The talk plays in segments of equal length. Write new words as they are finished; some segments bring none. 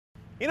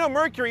You know,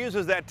 Mercury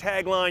uses that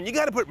tagline, you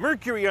gotta put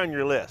Mercury on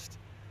your list.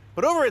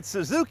 But over at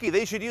Suzuki,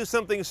 they should use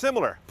something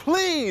similar.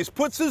 Please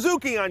put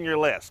Suzuki on your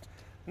list.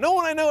 No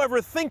one I know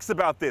ever thinks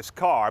about this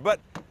car, but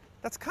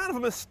that's kind of a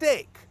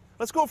mistake.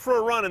 Let's go for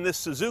a run in this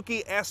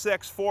Suzuki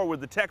SX4 with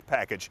the tech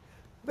package.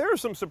 There are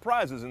some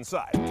surprises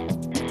inside.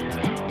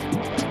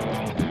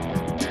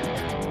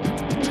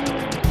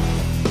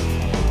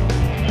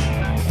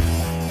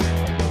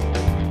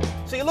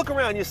 So you look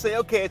around, you say,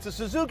 okay, it's a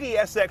Suzuki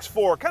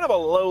SX4, kind of a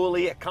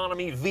lowly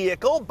economy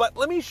vehicle, but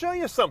let me show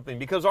you something,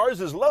 because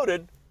ours is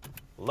loaded.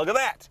 Look at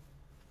that.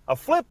 A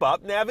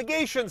flip-up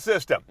navigation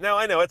system. Now,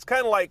 I know it's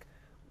kind of like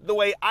the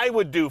way I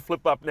would do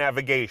flip-up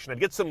navigation. I'd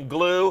get some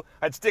glue,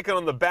 I'd stick it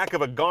on the back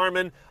of a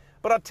Garmin,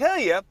 but I'll tell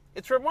you,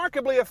 it's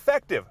remarkably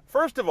effective.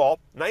 First of all,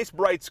 nice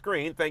bright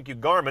screen, thank you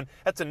Garmin.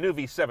 That's a new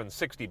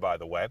V760, by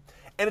the way.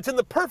 And it's in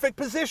the perfect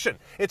position.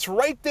 It's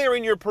right there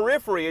in your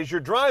periphery as you're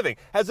driving,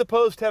 as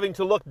opposed to having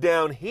to look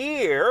down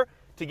here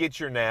to get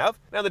your nav.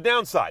 Now the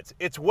downsides,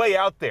 it's way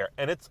out there,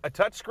 and it's a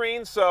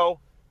touchscreen, so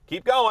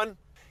keep going.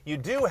 You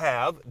do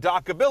have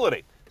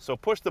dockability, so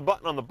push the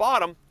button on the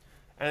bottom,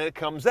 and it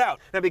comes out.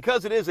 Now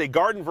because it is a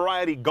garden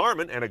variety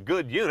Garmin and a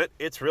good unit,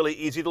 it's really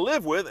easy to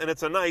live with, and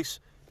it's a nice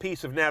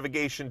piece of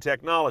navigation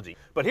technology.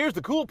 But here's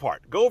the cool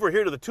part. Go over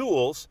here to the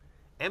tools.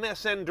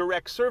 MSN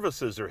Direct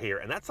Services are here,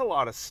 and that's a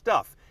lot of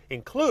stuff,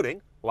 including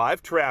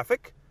live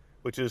traffic,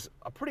 which is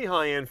a pretty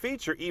high-end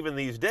feature even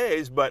these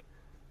days, but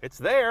it's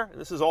there, and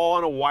this is all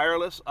on a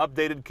wireless,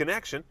 updated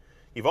connection.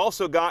 You've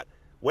also got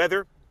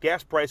weather,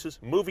 gas prices,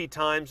 movie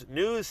times,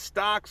 news,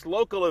 stocks,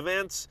 local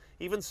events,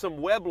 even some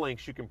web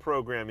links you can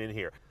program in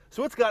here.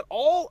 So it's got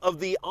all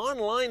of the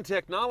online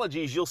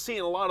technologies you'll see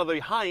in a lot of the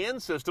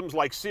high-end systems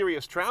like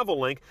Sirius Travel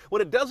Link. What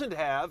it doesn't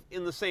have,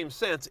 in the same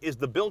sense, is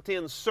the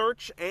built-in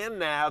search and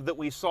nav that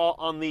we saw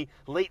on the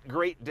late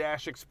great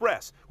Dash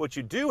Express. What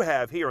you do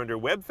have here under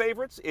Web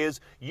Favorites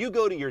is you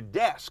go to your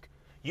desk,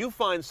 you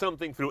find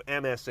something through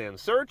MSN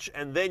Search,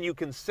 and then you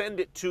can send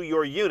it to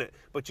your unit,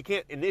 but you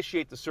can't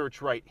initiate the search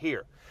right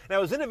here.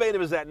 Now, as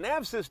innovative as that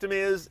nav system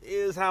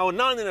is how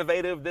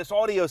non-innovative this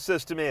audio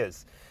system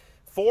is.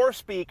 4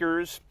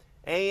 speakers,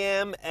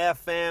 AM,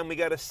 FM, we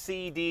got a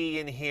CD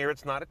in here.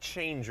 It's not a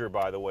changer,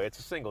 by the way, it's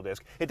a single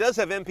disc. It does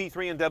have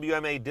MP3 and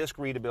WMA disc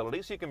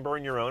readability, so you can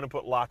burn your own and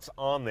put lots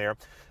on there.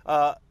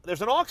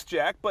 There's an aux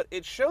jack, but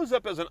it shows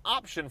up as an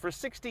option for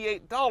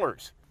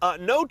 $68.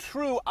 No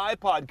true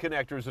iPod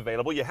connectors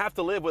available. You have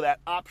to live with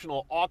that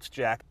optional aux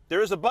jack.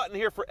 There is a button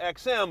here for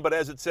XM, but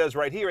as it says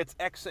right here, it's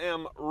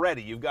XM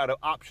ready. You've got to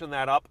option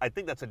that up. I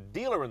think that's a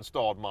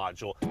dealer-installed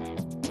module.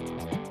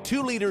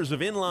 2 liters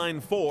of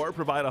inline 4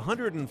 provide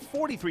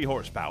 143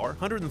 horsepower,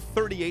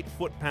 138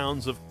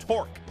 foot-pounds of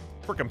torque.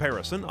 For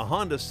comparison, a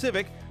Honda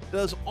Civic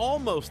does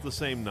almost the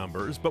same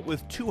numbers, but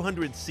with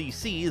 200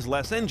 cc's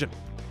less engine.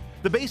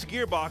 The base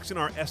gearbox in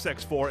our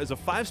SX4 is a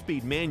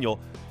 5-speed manual,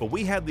 but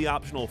we had the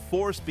optional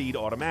 4-speed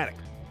automatic.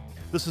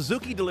 The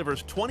Suzuki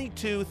delivers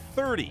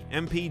 2230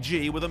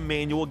 mpg with a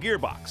manual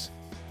gearbox.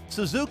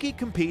 Suzuki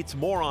competes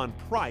more on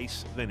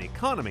price than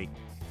economy,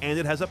 and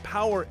it has a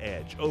power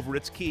edge over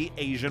its key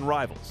Asian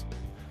rivals.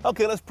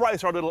 Okay, let's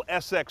price our little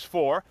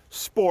SX4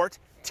 Sport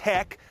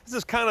Tech. This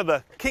is kind of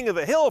the king of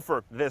the hill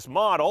for this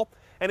model,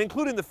 and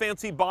including the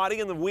fancy body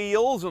and the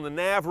wheels and the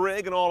nav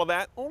rig and all of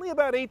that, only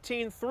about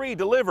 $18,300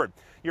 delivered.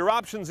 Your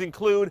options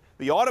include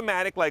the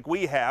automatic like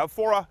we have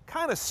for a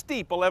kind of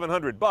steep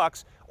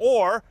 $1,100,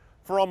 or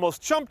for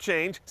almost chump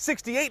change,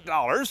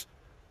 $68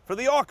 for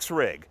the aux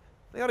rig.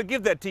 They ought to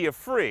give that to you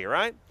free,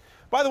 right?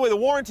 By the way, the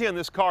warranty on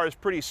this car is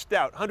pretty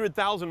stout.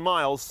 100,000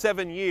 miles,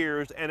 7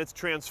 years, and it's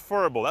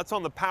transferable. That's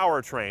on the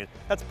powertrain.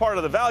 That's part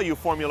of the value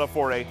formula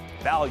for a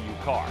value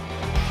car.